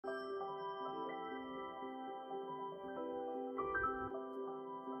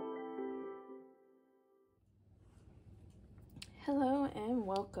Hello and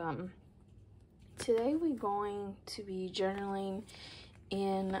welcome. Today we're going to be journaling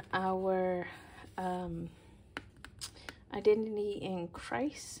in our Identity in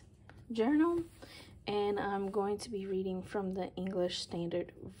Christ journal, and I'm going to be reading from the English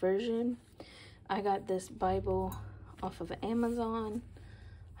Standard Version. I got this Bible off of Amazon,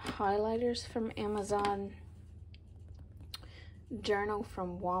 highlighters from Amazon, journal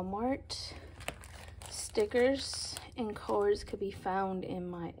from Walmart. Stickers and cards could be found in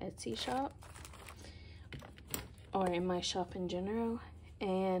my Etsy shop or in my shop in general,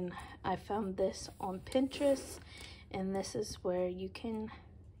 and I found this on Pinterest, and this is where you can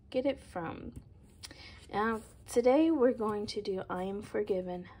get it from. Now today we're going to do I am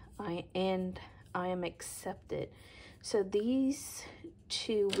forgiven and I am accepted. So these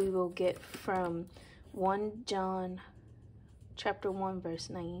two we will get from 1 John chapter 1 verse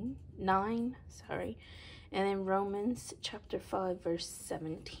 9, and then Romans chapter 5 verse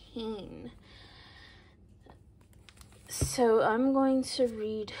 17. So I'm going to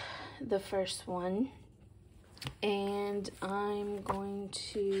read the first one, and I'm going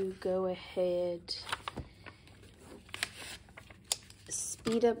to go ahead,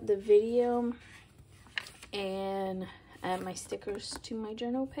 speed up the video, and add my stickers to my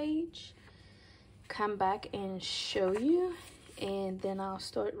journal page, come back and show you, and then I'll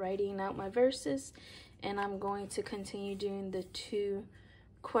start writing out my verses, and I'm going to continue doing the two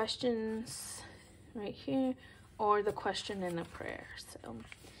questions right here, or the question and the prayer. So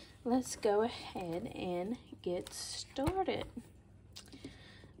let's go ahead and get started.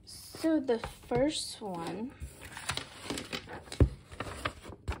 So the first one,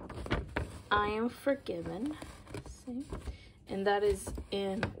 I am forgiven. See? And that is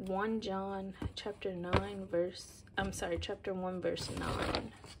in 1 John chapter 1 verse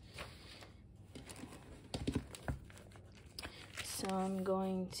 9. So I'm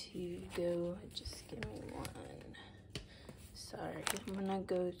going to go, just give me one. Sorry, I'm gonna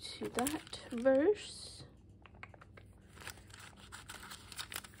go to that verse.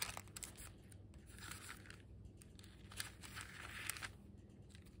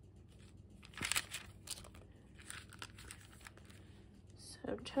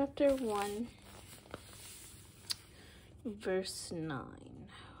 So chapter 1 verse 9.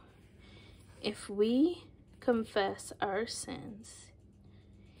 If we confess our sins,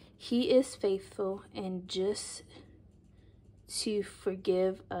 he is faithful and just to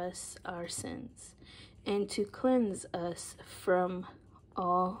forgive us our sins and to cleanse us from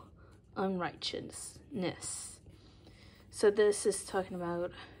all unrighteousness. So this is talking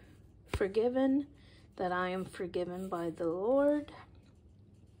about forgiven, that I am forgiven by the Lord.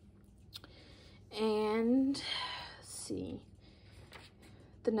 And let's see,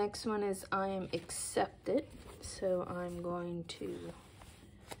 the next one is I am accepted. So I'm going to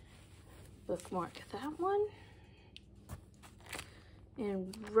bookmark that one.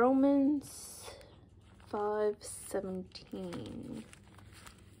 And Romans 5:17.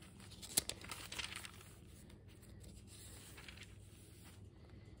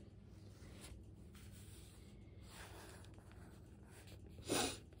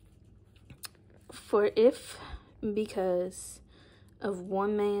 For if because of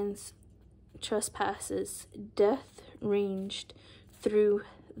one man's trespasses death reigned through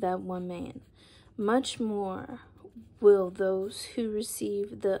that one man, much more will those who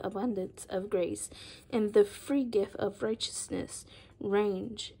receive the abundance of grace and the free gift of righteousness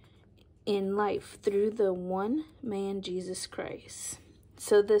reign in life through the one man, Jesus Christ.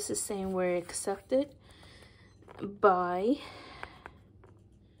 So this is saying we're accepted by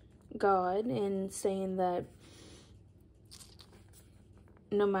God, and saying that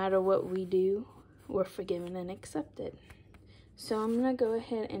no matter what we do, we're forgiven and accepted. So I'm going to go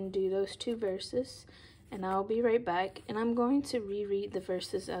ahead and do those two verses, and I'll be right back, and I'm going to reread the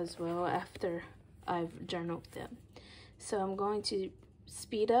verses as well after I've journaled them. So I'm going to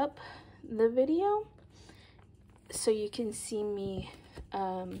speed up the video so you can see me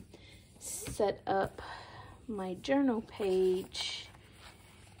set up my journal page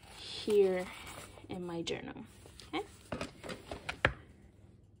here in my journal. Okay?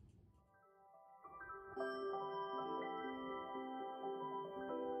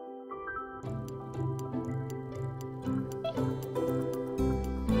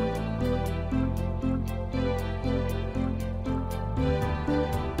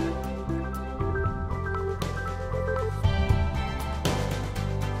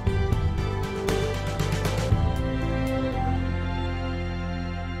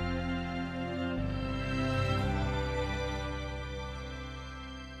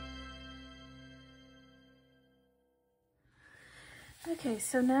 Okay,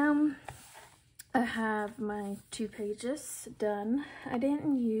 so now I have my 2 pages done. I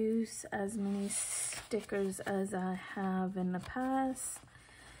didn't use as many stickers as I have in the past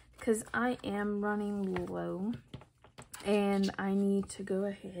because I am running low and I need to go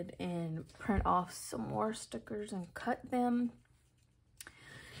ahead and print off some more stickers and cut them.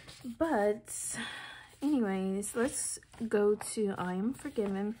 But anyways, let's go to I Am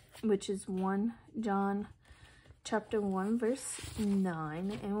Forgiven, which is 1 John chapter 1 verse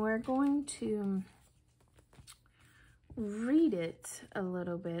 9, and we're going to read it a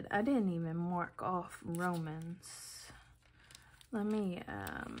little bit. I didn't even mark off Romans. Let me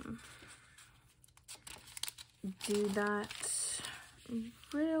do that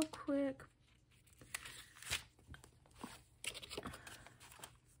real quick.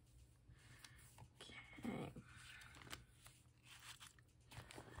 Okay.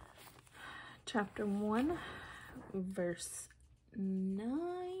 Chapter 1 verse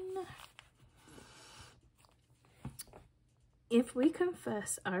 9. If we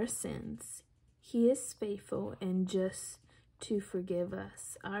confess our sins, he is faithful and just to forgive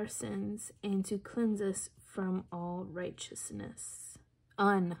us our sins and to cleanse us from all unrighteousness.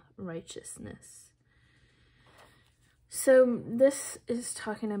 So this is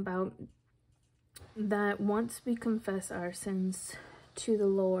talking about that once we confess our sins to the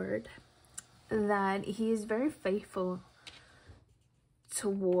Lord, that he is very faithful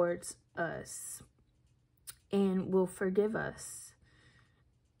towards us and will forgive us.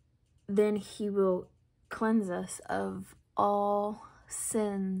 Then he will cleanse us of all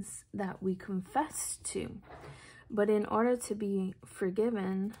sins that we confess to. But in order to be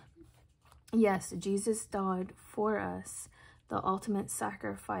forgiven, yes, Jesus died for us, the ultimate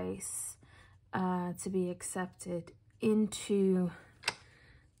sacrifice to be accepted into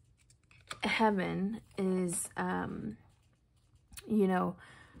heaven is, you know,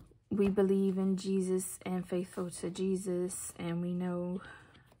 we believe in Jesus and faithful to Jesus, and we know,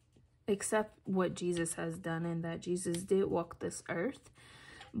 accept what Jesus has done and that Jesus did walk this earth.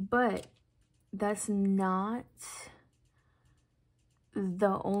 But that's not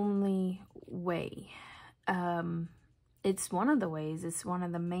the only way. It's one of the ways, it's one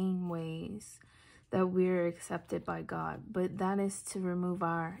of the main ways that we're accepted by God, but that is to remove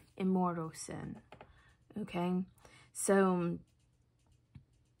our immortal sin. Okay, so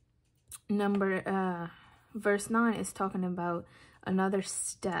verse 9 is talking about another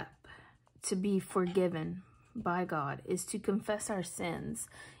step to be forgiven by God is to confess our sins,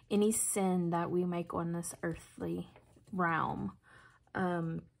 any sin that we make on this earthly realm,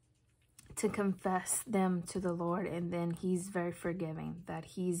 to confess them to the Lord, and then he's very forgiving, that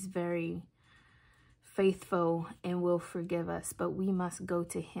he's very faithful and will forgive us, but we must go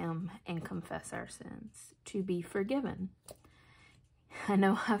to him and confess our sins to be forgiven. I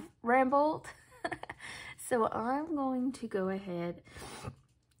know I've rambled, so I'm going to go ahead,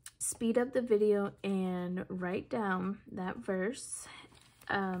 speed up the video and write down that verse,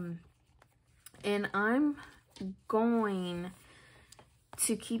 and I'm going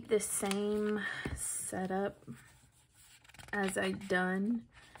to keep the same setup as I've done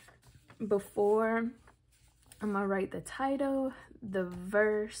before. I'm gonna write the title, the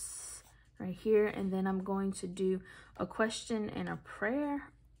verse right here, and then I'm going to do a question and a prayer,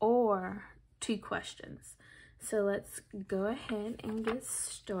 or 2 questions. So let's go ahead and get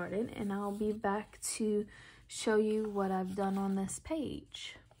started, and I'll be back to show you what I've done on this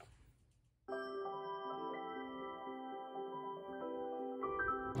page.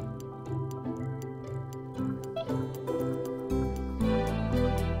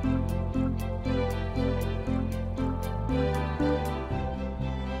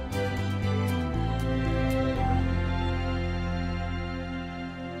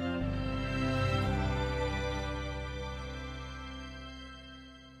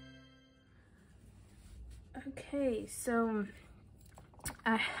 Okay, so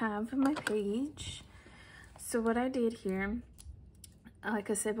I have my page. So what I did here, like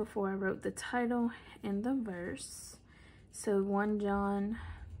I said before, I wrote the title and the verse. So 1 John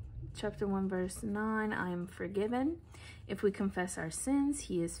chapter 1 verse 9, I am forgiven. If we confess our sins,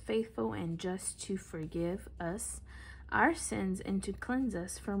 he is faithful and just to forgive us our sins and to cleanse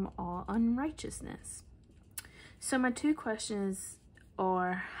us from all unrighteousness. So my 2 questions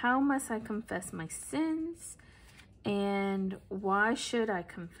are, how must I confess my sins? And why should I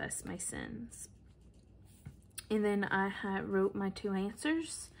confess my sins? And then I wrote my 2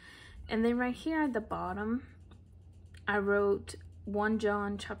 answers. And then right here at the bottom, I wrote 1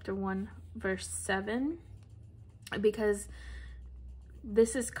 John chapter 1 verse 7, because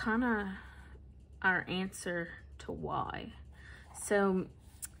this is kind of our answer to why. So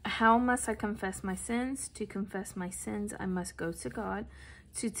how must I confess my sins? To confess my sins, I must go to God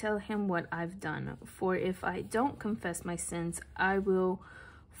to tell him what I've done. For if I don't confess my sins, I will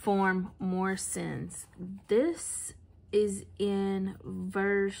form more sins. This is in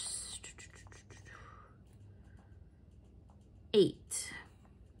verse 8.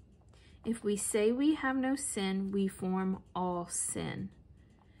 If we say we have no sin, we form all sin.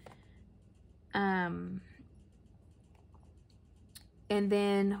 And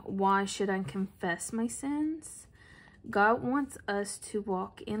then, why should I confess my sins? God wants us to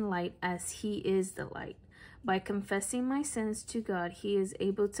walk in light as he is the light. By confessing my sins to God, he is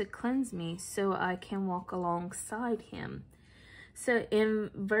able to cleanse me so I can walk alongside him. So in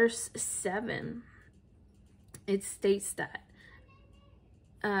verse 7, it states that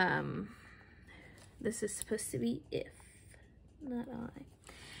this is supposed to be if, not I.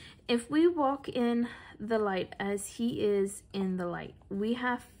 If we walk in the light as he is in the light, we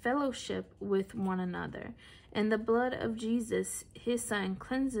have fellowship with one another. And the blood of Jesus, his son,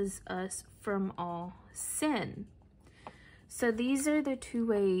 cleanses us from all sin. So these are the two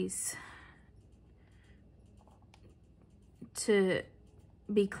ways to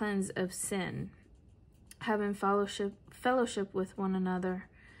be cleansed of sin. Having fellowship with one another,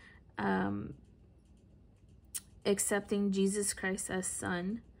 accepting Jesus Christ as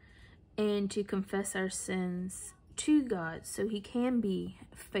son, and to confess our sins to God so he can be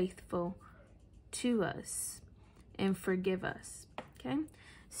faithful to us and forgive us. Okay,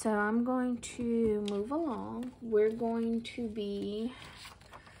 so I'm going to move along. We're going to be,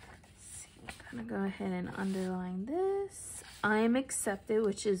 let's see, I'm gonna go ahead and underline this. I am accepted,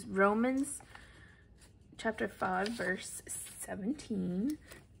 which is Romans chapter 5 verse 17.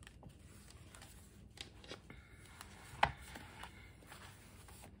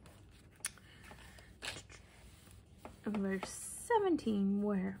 Verse 17,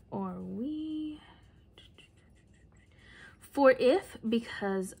 where are we? For if,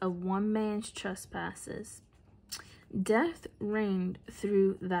 because of one man's trespasses, death reigned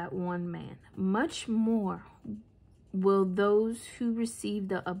through that one man, much more will those who receive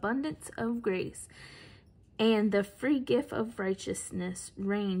the abundance of grace and the free gift of righteousness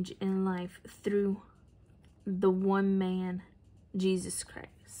reign in life through the one man, Jesus Christ.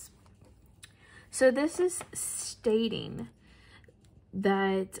 So this is stating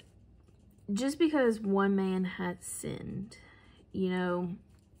that just because one man had sinned, you know,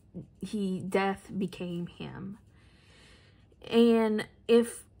 death became him. And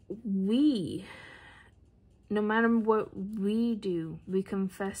if we, no matter what we do, we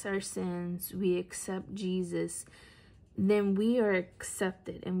confess our sins, we accept Jesus, then we are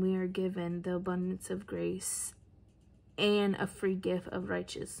accepted and we are given the abundance of grace and a free gift of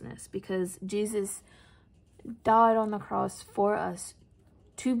righteousness, because Jesus died on the cross for us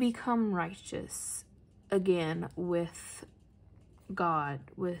to become righteous again with God,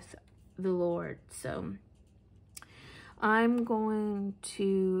 with the Lord. So I'm going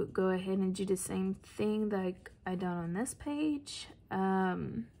to go ahead and do the same thing that I done on this page. I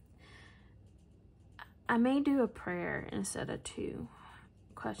may do a prayer instead of 2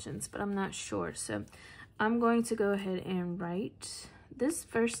 questions, but I'm not sure. So I'm going to go ahead and write this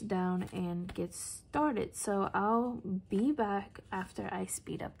verse down and get started. So I'll be back after I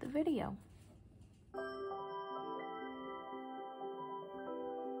speed up the video.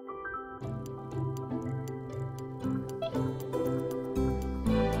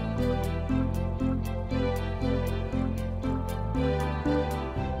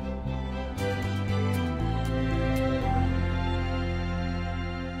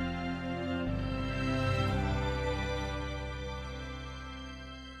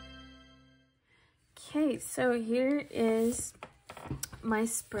 Okay, so here is my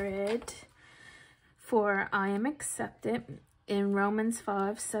spread for I am accepted in Romans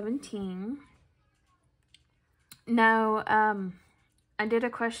 5:17. Now, I did a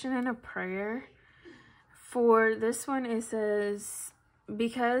question and a prayer. For this one, it says,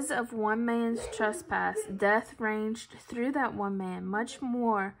 because of one man's trespass, death reigned through that one man, much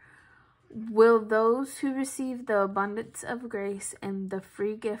more will those who receive the abundance of grace and the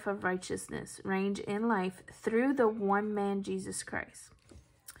free gift of righteousness reign in life through the one man, Jesus Christ.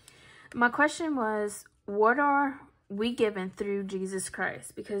 My question was, what are we given through Jesus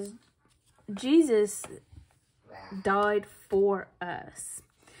Christ? Because Jesus died for us.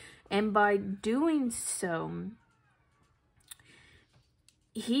 And by doing so,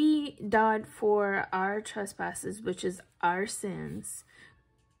 he died for our trespasses, which is our sins.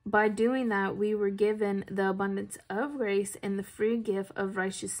 By doing that, we were given the abundance of grace and the free gift of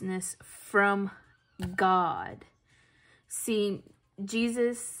righteousness from God. See,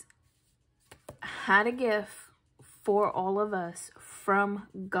 Jesus had a gift for all of us from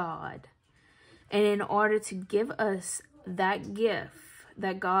God. And in order to give us that gift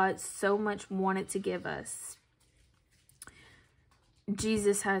that God so much wanted to give us,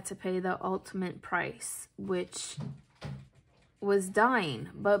 Jesus had to pay the ultimate price, which was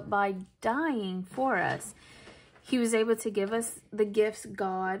dying. But by dying for us, he was able to give us the gifts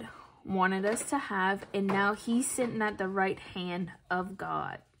God wanted us to have. And now he's sitting at the right hand of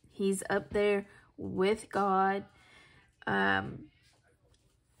God. He's up there with God.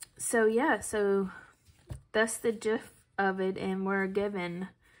 So yeah, so that's the gist of it. And we're given,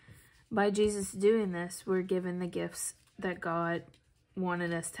 by Jesus doing this, we're given the gifts that God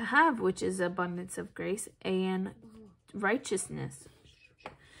wanted us to have, which is abundance of grace and righteousness.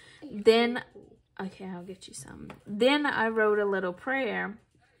 Then, okay, I'll get you some. Then I wrote a little prayer.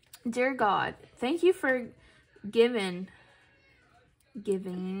 Dear God, thank you for giving,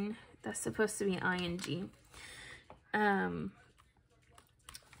 that's supposed to be ing.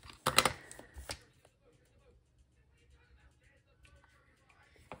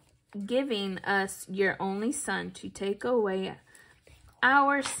 Giving us your only son to take away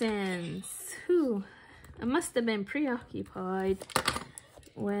our sins. Whew. I must have been preoccupied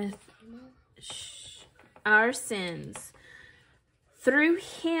with our sins. Through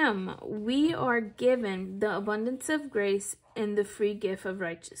him, we are given the abundance of grace and the free gift of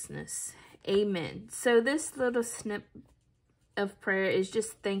righteousness. Amen. So this little snip of prayer is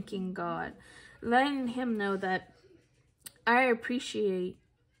just thanking God, letting him know that I appreciate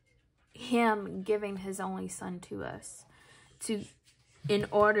him giving his only son to us in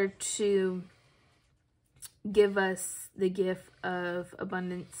order to give us the gift of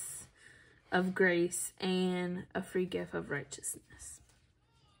abundance of grace and a free gift of righteousness.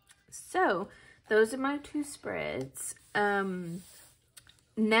 So those are my two spreads.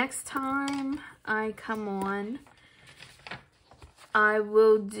 Next time I come on, I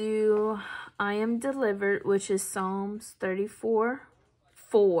will do I am delivered, which is Psalms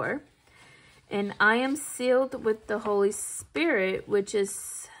 34:4. And I am sealed with the Holy Spirit, which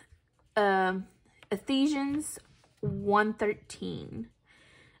is Ephesians 1:13.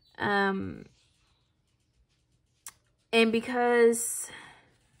 And because,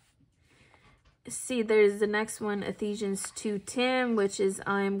 see, there's the next one, Ephesians 2:10, which is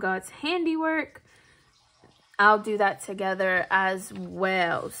I am God's handiwork. I'll do that together as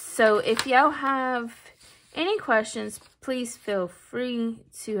well. So if y'all have any questions, please feel free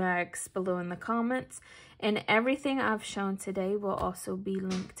to ask below in the comments. And everything I've shown today will also be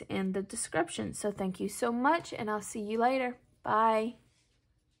linked in the description. So thank you so much, and I'll see you later. Bye.